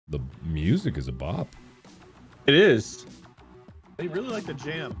The music is a bop. It is. They really like the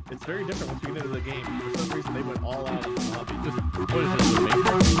jam. It's very different once you get into the game. For some reason, they went all out on the lobby.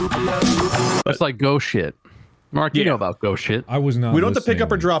 It's like Go Shit. Mark, you know about Go Shit. I was not. We don't have to pick up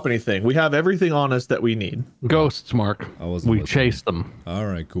or drop anything. We have everything on us that we need. Ghosts, Mark. We chase them. All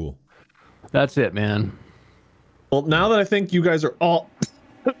right, cool. That's it, man. Well, now that I think you guys are all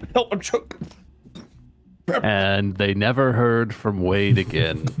help, I'm choking. And they never heard from Wade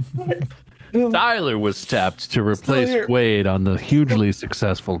again. Tyler was tapped to replace Wade on the hugely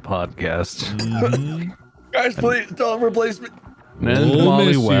successful podcast. Guys, please don't replace me. We'll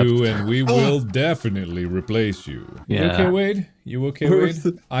miss you, and we will definitely replace you. Yeah. You okay, Wade? You okay,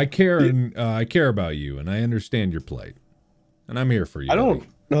 Wade? I care, and I care about you, and I understand your plight, and I'm here for you. I don't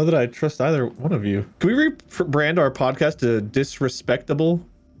know that I trust either one of you. Can we rebrand our podcast to Disrespectable?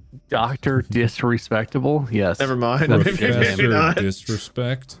 Dr. Disrespectable? Yes. Never mind. Professor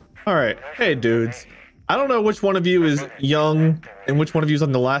Disrespect. All right. Hey, dudes. I don't know which one of you is young and which one of you is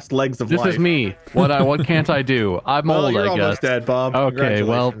on the last legs of life. This is me. What can't I do? I'm old, you're I guess. almost dead, Bob. Okay,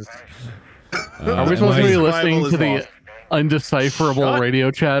 well. Are we supposed to be listening to the undecipherable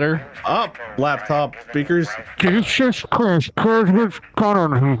radio chatter? Up, laptop speakers. Jesus Christ, it's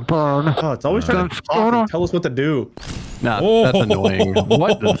gonna burn. Oh, it's always trying to talk and tell us what to do. Nah, that's annoying.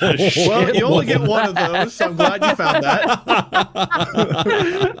 What the shit? Well, you only get one of those, so I'm glad you found that.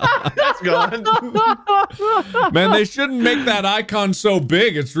 That's gone. Man, they shouldn't make that icon so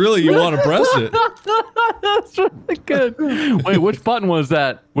big. It's really, you want to press it. That's really good. Wait, which button was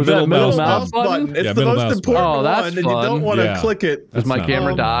that? Was that middle mouse button? It's the most important one, and you don't want to click it. Does my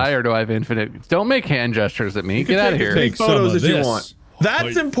camera die, or do I have infinite? Don't make hand gestures at me. Get out of here. Take photos if you want.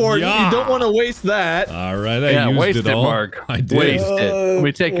 That's important. Yeah. You don't want to waste that. All right, I used waste it it, all. Mark. I did. Waste it. Let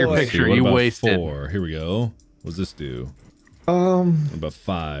me take your picture. You wasted. 4? Here we go. What's this do? What about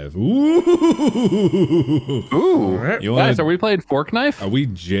 5? Ooh. Ooh. Guys, are we playing Fork Knife? Are we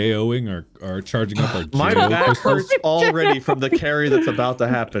JOing or charging up our My JO back pistols? hurts already from the carry that's about to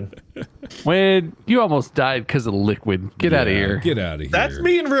happen. Wade, you almost died because of liquid. Get out of here. Get out of here. That's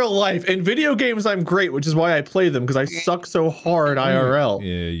me in real life. In video games, I'm great, which is why I play them, because I suck so hard IRL.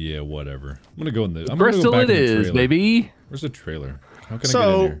 Yeah, whatever. I'm gonna go in the. Bristol it is, baby. Where's the trailer? How can I get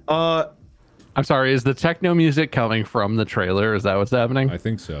in here? I'm sorry, is the techno music coming from the trailer? Is that what's happening? I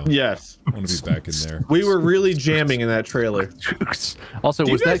think so. Yes. I want to be back in there. We were really jamming in that trailer. Also,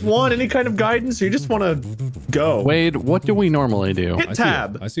 do you guys want any kind of guidance, or you just want to go? Wade, what do we normally do? Hit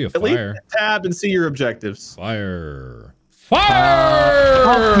tab. I see a At least fire. hit tab and see your objectives. Fire.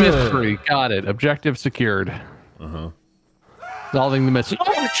 Mystery. Got it. Objective secured. Solving the mystery.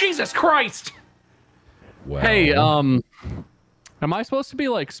 Oh, Jesus Christ! Wow. Hey, am I supposed to be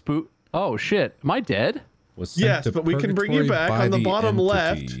like spook? Oh shit, am I dead? Yes, but we can bring you back. On the bottom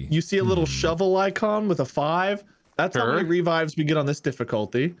left, you see a little shovel icon with a 5. That's how many revives we get on this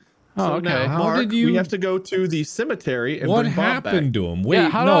difficulty. Oh, so okay. now, Mark, we have to go to the cemetery and what bring Bob happened back. to him? Wait, yeah,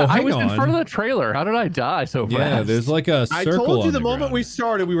 hang I was on. in front of the trailer. How did I die so fast? Yeah, there's like a circle. I told you the moment ground. we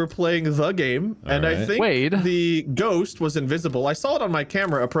started, we were playing the game, and I think the ghost was invisible. I saw it on my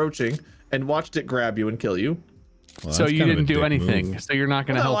camera approaching and watched it grab you and kill you. Well, so you didn't do anything. So you're not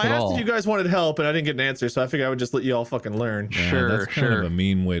going to help at all. I asked if you guys wanted help, and I didn't get an answer, so I figured I would just let you all fucking learn. Yeah, that's kind of a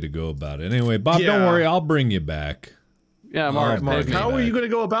mean way to go about it. Anyway, Bob, don't worry, I'll bring you back. Yeah, Mark, how are you going to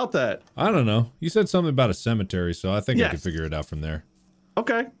go about that? I don't know. You said something about a cemetery, so I think I can figure it out from there.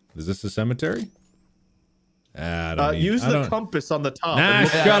 Okay. Is this a cemetery? Use the compass on the top. Nah,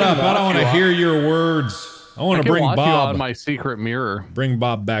 shut up. I don't want to hear your words. I want to bring watch Bob you on my secret mirror. Bring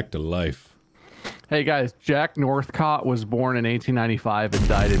Bob back to life. Hey guys, Jack Northcott was born in 1895 and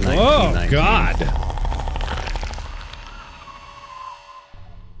died in 1990. Oh God!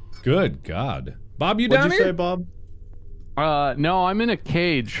 Good God, Bob, you down here? What'd you say, Bob? No, I'm in a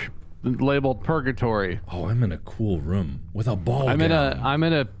cage labeled Purgatory. Oh, I'm in a cool room with a ball. I'm in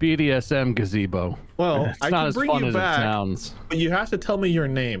a BDSM gazebo. Well, it's I not can as bring fun you as back, it sounds. but you have to tell me your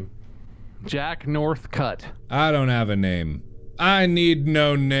name. Jack Northcutt. I don't have a name. I need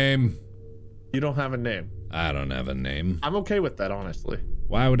no name. You don't have a name. I don't have a name. I'm okay with that, honestly.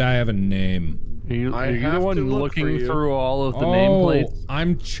 Why would I have a name? Are you the one looking through all of the nameplates?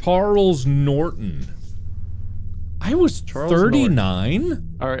 I'm Charles Norton. I was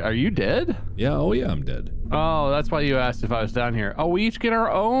 39? Are you dead? Yeah, oh yeah, I'm dead. Oh, that's why you asked if I was down here. Oh, we each get our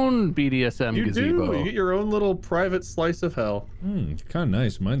own BDSM gazebo. You get your own little private slice of hell. Kind of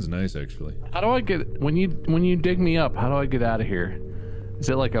nice. Mine's nice, actually. How do I get, when you dig me up, how do I get out of here? Is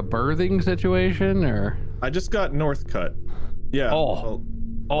it like a birthing situation, or? I just got Northcutt. Yeah. Oh.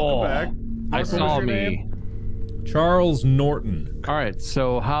 Welcome back. I saw me. Charles Norton. All right,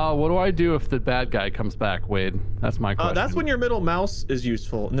 so what do I do if the bad guy comes back, Wade? That's my question. That's when your middle mouse is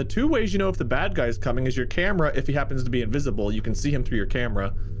useful. And the two ways you know if the bad guy is coming is your camera. If he happens to be invisible, you can see him through your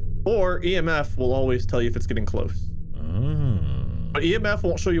camera. Or EMF will always tell you if it's getting close. Oh. But EMF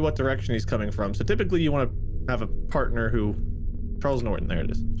won't show you what direction he's coming from. So typically you want to have a partner who... Charles Norton, there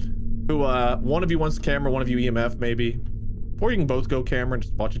it is. Who, one of you wants camera, one of you EMF, maybe. Or you can both go camera and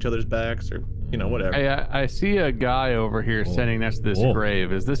just watch each other's backs, or, you know, whatever. Hey, I see a guy over here standing next to this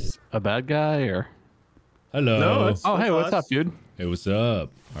grave. Is this a bad guy, or? Hello. No, oh, hey, what's up, dude? Hey, what's up?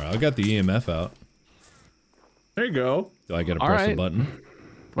 All right, I got the EMF out. There you go. Do I got to press a button?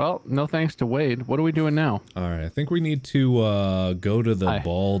 Well, no thanks to Wade. What are we doing now? All right, I think we need to go to the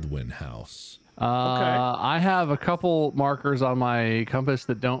Baldwin house. Okay. I have a couple markers on my compass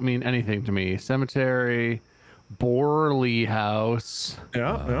that don't mean anything to me. Cemetery, Borley House.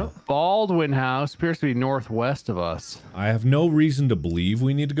 Yeah. Baldwin House appears to be northwest of us. I have no reason to believe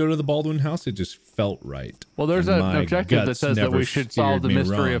we need to go to the Baldwin house. It just felt right. Well, there's an objective that says that we should solve the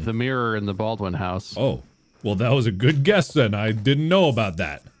mystery of the mirror in the Baldwin house. Oh, well, that was a good guess then. I didn't know about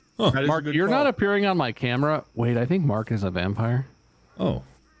that. Huh. Mark, you're not appearing on my camera. Wait, I think Mark is a vampire. Oh.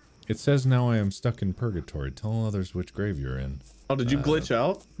 It says now I am stuck in purgatory. Tell others which grave you're in. Oh, did you glitch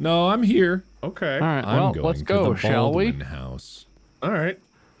out? No, I'm here. Okay. All right, I'm well, going let's to go, the shall we? Baldwin house. All right.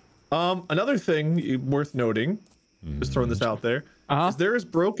 Another thing worth noting, just throwing this out there, is there is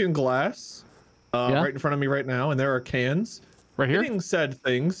broken glass right in front of me right now, and there are cans. Right here? Hitting said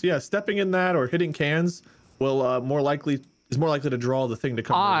things, stepping in that or hitting cans will more likely to draw the thing to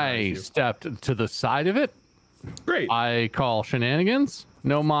come. I stepped to the side of it. Great. I call shenanigans.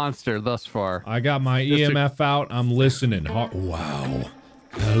 No monster thus far. I got my EMF out. I'm listening. Wow.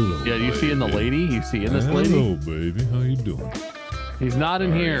 Hello. Yeah, you seeing the lady? You seeing this lady? Hello, baby. How you doing? He's not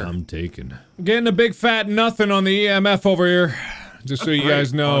in here. I'm taking. Getting a big fat nothing on the EMF over here. Just so you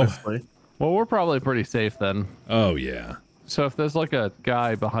guys know. Honestly. Well, we're probably pretty safe then. Oh, yeah. So if there's like a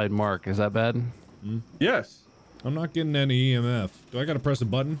guy behind Mark, is that bad? Yes. I'm not getting any EMF. Do I got to press a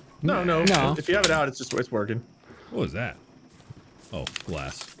button? No. If you have it out, it's working. What was that? Oh,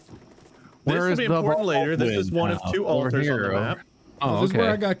 glass. This will be important later. This is one of two altars on the map. Oh, this is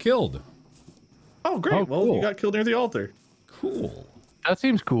where I got killed. Oh, great. Oh, well, cool. you got killed near the altar. Cool. That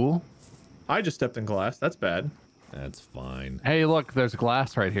seems cool. I just stepped in glass. That's bad. That's fine. Hey, look, there's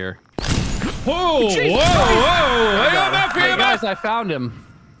glass right here. Whoa! EMF! Hey, guys, I found him.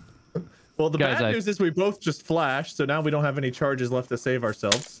 Well, the bad news is we both just flashed, so now we don't have any charges left to save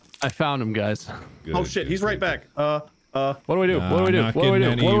ourselves. I found him, guys. Good, oh shit, he's right back. What do we do? Nah, what do we do? I'm not What do we do?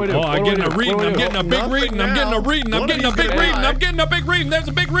 getting What do we any- do? Oh, I'm getting a reading. I'm getting a big reading. I'm getting a reading. I'm getting a big reading. I'm getting a big reading. There's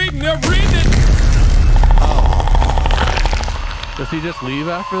a big reading. They're reading it. Does he just leave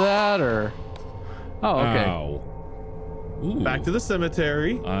after that, or? Oh, okay. Ow. Ooh. Back to the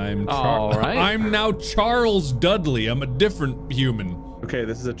cemetery. All right. I'm now Charles Dudley. I'm a different human. Okay,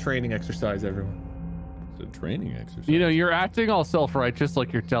 this is a training exercise, everyone. It's a training exercise. You know, you're acting all self-righteous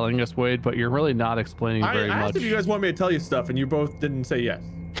like you're telling us, Wade, but you're really not explaining very I asked much. if you guys want me to tell you stuff, and you both didn't say yes.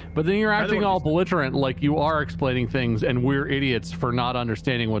 But then you're acting one all you said. belligerent like you are explaining things, and we're idiots for not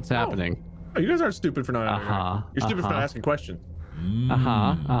understanding what's happening. Oh, you guys aren't stupid for not You're stupid for not asking questions.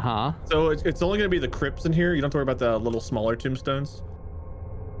 So it's only going to be the crypts in here. You don't have to worry about the little smaller tombstones.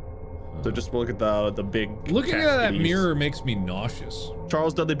 So just look at the big. Looking at that cavities. mirror makes me nauseous.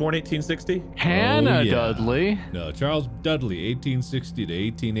 Charles Dudley, born 1860. Hannah Oh, yeah. Dudley. No, Charles Dudley, 1860 to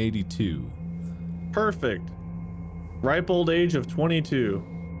 1882. Perfect. Ripe old age of 22.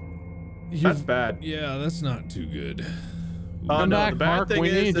 That's bad. Yeah, that's not too good. Come No, back, the bad Mark, thing we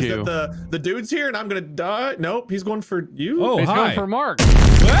is need you. that the dude's here and I'm gonna die. Nope, he's going for you. Oh, He's hi. going for Mark.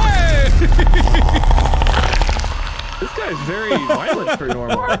 Hey! This guy's very violent for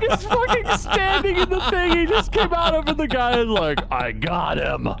normal. Mark is fucking standing in the thing. He just came out of it. The guy is like, I got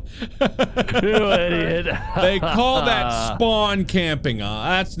him. You idiot. They call that spawn camping.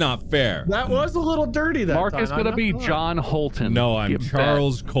 That's not fair. That was a little dirty. That Mark time. is going to I'm be not- John Holton. No, I'm Get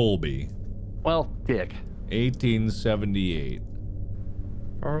Charles Colby, back. Well, Dick. 1878.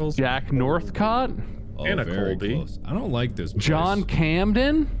 Charles Jack Northcott. Oh, Anna very Colby. close. I don't like this place. John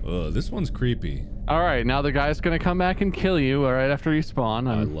Camden. This one's creepy. All right, now the guy's going to come back and kill you right after you spawn.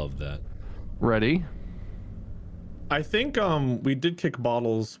 I I'm love that. ready. I think we did kick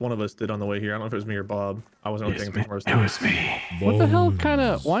bottles. One of us did on the way here. I don't know if it was me or Bob. I wasn't thinking before. It was me. What the hell kind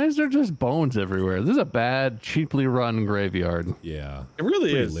of... Why is there just bones everywhere? This is a bad, cheaply run graveyard. Yeah. It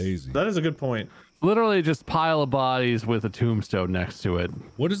really Pretty is. lazy. That is a good point. Literally just pile of bodies with a tombstone next to it.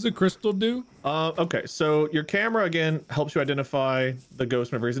 What does the crystal do? Okay, so your camera again helps you identify the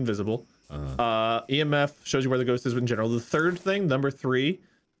ghost whenever he's invisible. EMF shows you where the ghost is in general. The third thing, number 3,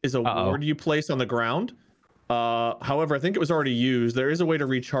 is a ward you place on the ground. However, I think it was already used. There is a way to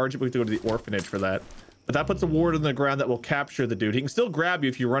recharge it. We have to go to the orphanage for that. But that puts a ward on the ground that will capture the dude. He can still grab you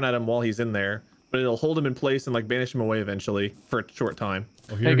if you run at him while he's in there, but it'll hold him in place and like banish him away eventually for a short time.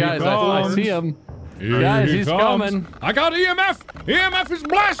 Oh, hey guys, I see him. Here he's coming. I got EMF. EMF is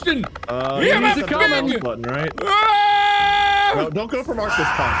blasting. EMF is coming. Button, right? Ah! No, don't go for Mark this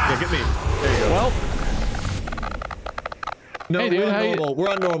time. Yeah, get me. There you go. Well. No, hey, dude, we're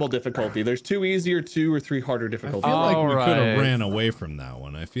on normal difficulty. There's 2 easier, 2 or 3 harder difficulty. I feel like we could have ran away from that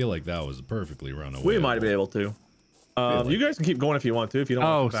one. I feel like that was a perfectly run away. We might be able to. You guys can keep going if you want to. If you don't.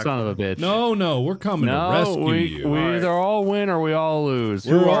 Oh, want to son of a bitch! No, we're coming to rescue you. We either all win or we all lose.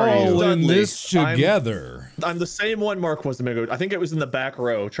 We're all in this together. I'm the same one Mark was a minute ago. I think it was in the back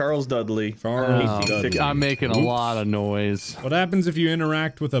row. Charles Dudley. I'm making a lot of noise. What happens if you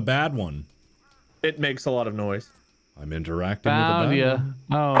interact with a bad one? It makes a lot of noise. I'm interacting with a bad one.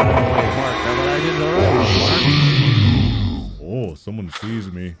 Oh, wait, Mark, I did the right one, Mark. Oh, someone sees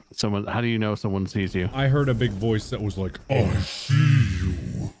me. How do you know someone sees you? I heard a big voice that was like, "Oh, I see you."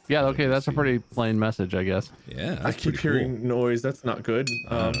 Yeah, okay, that's a pretty plain message, I guess. Yeah, I keep hearing noise. That's not good.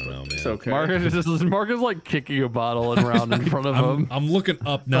 I don't know, man. It's okay. Marcus like kicking a bottle around in front of him. I'm looking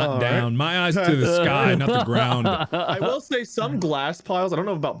up, not down. My eyes to the sky, not the ground. I will say some glass piles. I don't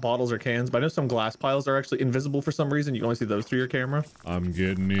know about bottles or cans, but I know some glass piles are actually invisible for some reason. You can only see those through your camera. I'm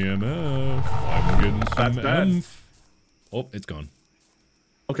getting EMF. I'm getting some EMF. Oh, it's gone.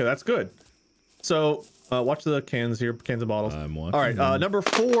 Okay, that's good. So watch the cans here, cans and bottles. I'm watching. All right, number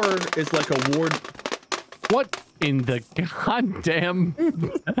 4 is like a ward. What in the goddamn?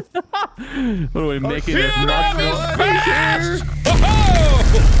 What are we making this nuts?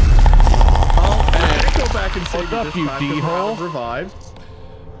 Go back and save up, you d-hole. Revived.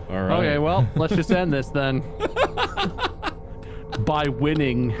 All right. Okay, well, let's just end this then. By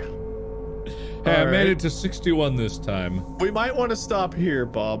winning. Hey, I made it to 61 this time. We might want to stop here,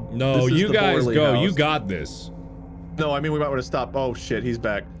 Bob. No, you guys go. You got this. No, I mean we might want to stop. Oh shit, he's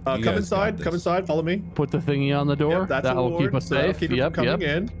back. Come inside. Come inside. Follow me. Put the thingy on the door. Yep, that will keep us safe. Keep it coming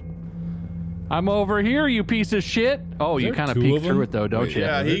in. I'm over here, you piece of shit. Oh, you kind of peeked through it though, don't you?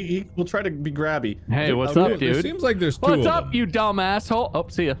 Yeah, he will try to be grabby. Hey, what's up, dude? It seems like there's 2 What's up, you dumb asshole? Oh,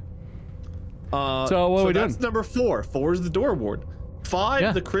 see ya. So what are we doing? That's number 4. 4 is the door ward.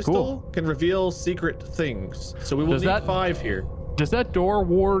 5, the crystal can reveal secret things. So we will need 5 here. Does that door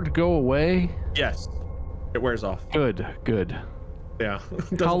ward go away? Yes. It wears off. Good, good. Yeah.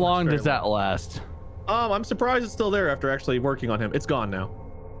 How long does that last? I'm surprised it's still there after actually working on him. It's gone now.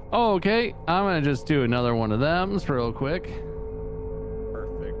 Oh, okay. I'm gonna just do another one of them real quick.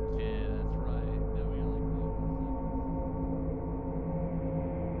 Perfect. Yeah, that's right. Now we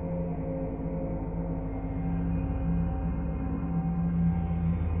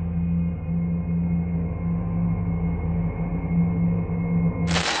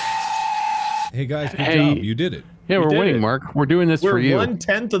Hey guys, good job. You did it. Yeah, we're winning, Mark. We're doing this for you. We're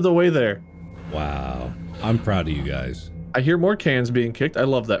 1/10 of the way there. Wow. I'm proud of you guys. I hear more cans being kicked. I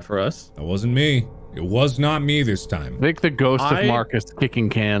love that for us. That wasn't me. It was not me this time. I think the ghost of Marcus kicking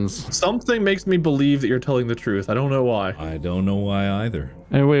cans. Something makes me believe that you're telling the truth. I don't know why. I don't know why either.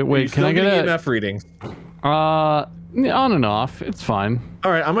 Hey, wait. Can I get EMF readings? On and off. It's fine.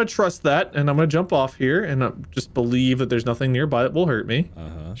 All right, I'm gonna trust that, and I'm gonna jump off here and just believe that there's nothing nearby that will hurt me.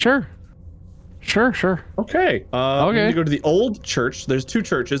 Sure. Okay. We need to go to the old church. There's 2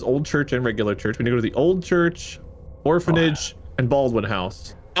 churches, old church and regular church. We need to go to the old church, orphanage, and Baldwin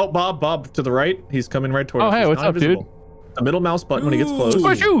House. Oh, Bob, to the right. He's coming right towards us. Oh, hey, what's up, dude? The middle mouse button when he gets close.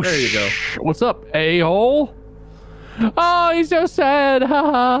 There you go. What's up, a-hole? Oh, he's so sad.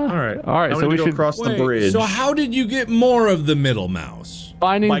 All right. So we should cross the bridge. So how did you get more of the middle mouse?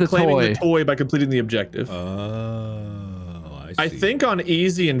 Finding by claiming toy. the toy by completing the objective. I think on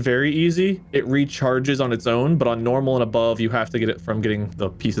easy and very easy, it recharges on its own, but on normal and above, you have to get it from getting the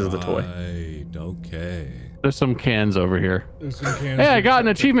pieces of the toy. Right, okay. There's some cans over here. There's some cans. Hey, I got an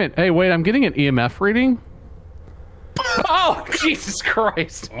achievement. Hey, wait, I'm getting an EMF reading. Oh, Jesus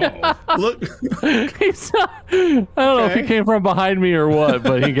Christ. Look. I don't know if he came from behind me or what,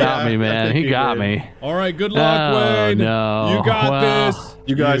 but he got me, man. He got me. All right, good luck, Wayne. No. You got this.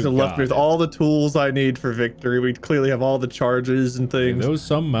 You guys have left me with all the tools I need for victory. We clearly have all the charges and things. Hey, there was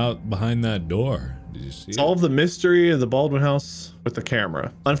something out behind that door. Did you see Solve the mystery of the Baldwin house with the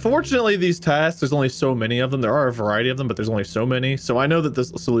camera. Unfortunately, these tasks, there's only so many of them. There are a variety of them, but there's only so many. So I know that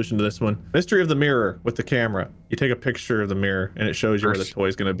this solution to this one, mystery of the mirror with the camera. You take a picture of the mirror and it shows you where the toy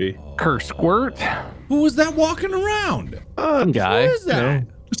is going to be. Squirt. Who was that walking around? Some guy. Who is that?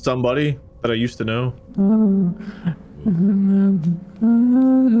 Somebody that I used to know.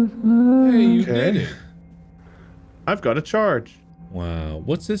 Hey, you did it. I've got a charge. Wow.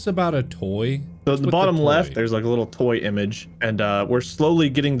 What's this about a toy? So What's at the with bottom toy? left, there's like a little toy image, and we're slowly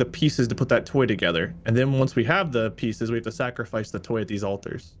getting the pieces to put that toy together. And then once we have the pieces, we have to sacrifice the toy at these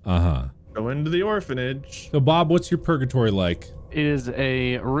altars. Uh-huh. Go into the orphanage. So, Bob, what's your purgatory like? It is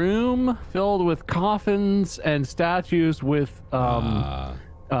a room filled with coffins and statues with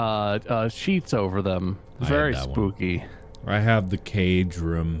sheets over them. I had Very that one. spooky. I have the cage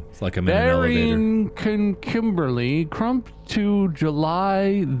room. It's like I'm in an elevator. Darian Kimberly, Crump to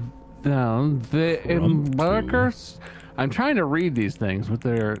July down the embarkers. I'm trying to read these things, but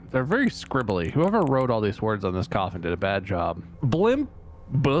they're very scribbly. Whoever wrote all these words on this coffin did a bad job. Blimp,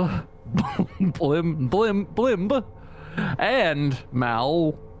 blim, blimp, and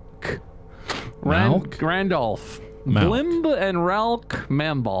Malk. Randolph. Malk. Blimb and Ralk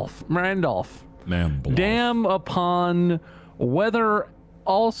Randolph. Mamble. Damn upon whether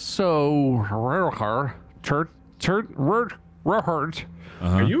also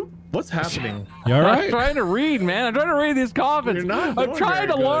Are you? What's happening? You all I'm right? trying to read, man. I'm trying to read these coffins. You're not I'm doing trying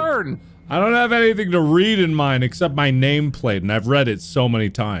to very good. learn. I don't have anything to read in mine except my nameplate, and I've read it so many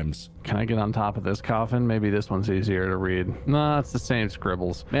times. Can I get on top of this coffin? Maybe this one's easier to read. No, it's the same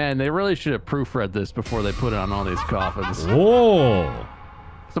scribbles. Man, they really should have proofread this before they put it on all these coffins. Whoa.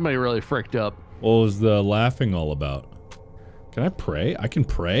 Somebody really fricked up. What was the laughing all about? Can I pray? I can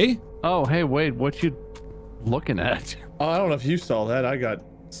pray? Oh, hey, wait, what you looking at? Oh, I don't know if you saw that. I got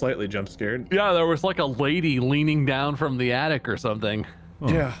slightly jump scared. Yeah, there was like a lady leaning down from the attic or something. Oh.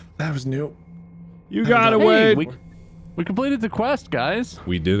 Yeah, that was new. You got Hey, away. we completed the quest, guys.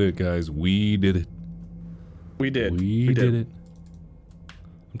 We did it, guys. We did it. We did. We did it.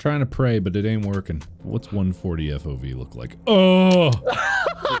 I'm trying to pray, but it ain't working. What's 140 FOV look like? Oh!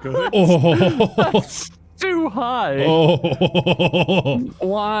 Good. Oh! Too high. Oh!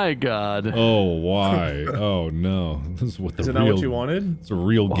 Why, God? Oh, why? Oh, no. This is what the Is it real... not what you wanted? It's a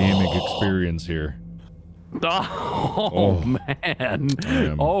real gaming experience here. Oh, man.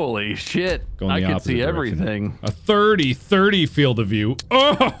 Holy shit. Going I the can opposite see direction. everything. A 30 field of view.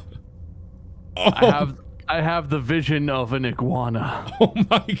 Oh! Oh! I have the vision of an iguana. Oh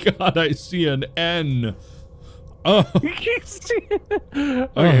my god, I see an N. Oh. You can't see it. Okay,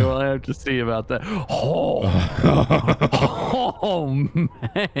 well, I have to see about that. Oh, oh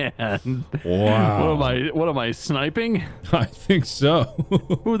man. Wow. What am I sniping? I think so.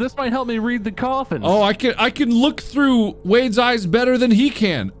 Ooh, this might help me read the coffins. Oh, I can look through Wade's eyes better than he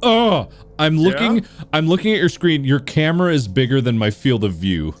can. Oh, I'm looking at your screen. Your camera is bigger than my field of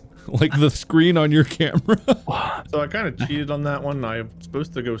view. Like the screen on your camera. So I kind of cheated on that one. I'm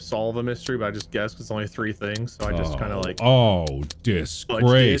supposed to go solve a mystery, but I just guessed it's only 3 things. So I just kind of like... Oh,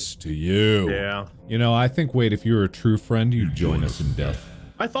 disgrace to you. Yeah. You know, I think, Wade, if you were a true friend, you'd join us in death.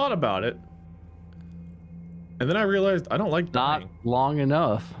 I thought about it. And then I realized I don't like Not dying. long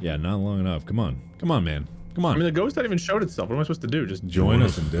enough. Yeah, not long enough. Come on. Come on, man. Come on. I mean, the ghost not even showed itself. What am I supposed to do? Just join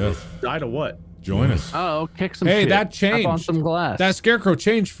us in death. die to what? Join us. Oh, kick some Hey, shit. that Step on changed. some glass. That scarecrow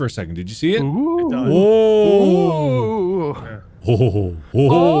changed for a second. Did you see it? Ooh. does. Whoa. Ooh.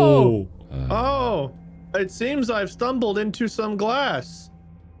 Oh. Oh, it seems I've stumbled into some glass.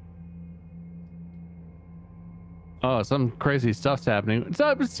 Oh, some crazy stuff's happening.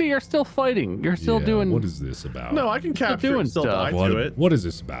 So, see, you're still fighting. You're still Yeah, doing. What is this about? No, I can capture doing it and still stuff. die to it. What is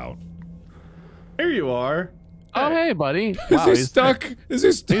this about? Here you are. Oh, hey, buddy. Is Wow, he he's stuck? Is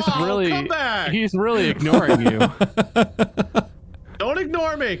he stuck? He's Oh, really. come back. He's really ignoring you. Don't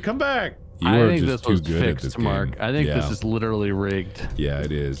ignore me. Come back. You I are think just this was too good at fixed, this Mark. game. I think Yeah. this is literally rigged. Yeah,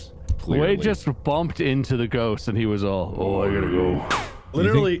 it is. Clearly. Wade just bumped into the ghost, and he was all, "Oh, I gotta go."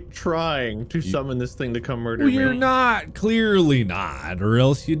 Literally trying to summon this thing to come murder Well, me. you're not. Clearly not, or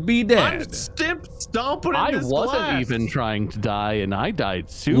else you'd be I'm dead. stomping in I this wasn't glass. even trying to die, and I died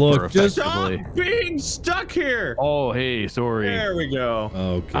super Look, just- effectively. Stop being stuck here. Oh, hey, sorry. There we go.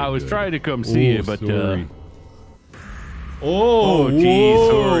 Okay. I was good. trying to come see you, but sorry. Oh, gee,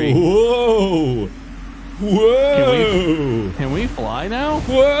 sorry. Whoa! Whoa! can we fly now?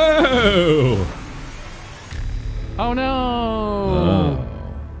 Whoa! Oh no! Oh.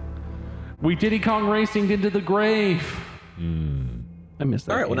 We Diddy Kong racing into the grave. I missed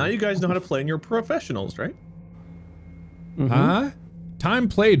that. All right. Well, game. now you guys know how to play, and you're professionals, right? Huh? Time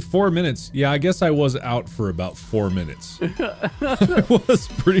played 4 minutes. Yeah, I guess I was out for about 4 minutes. I was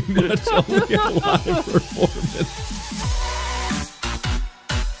pretty much only alive for 4 minutes.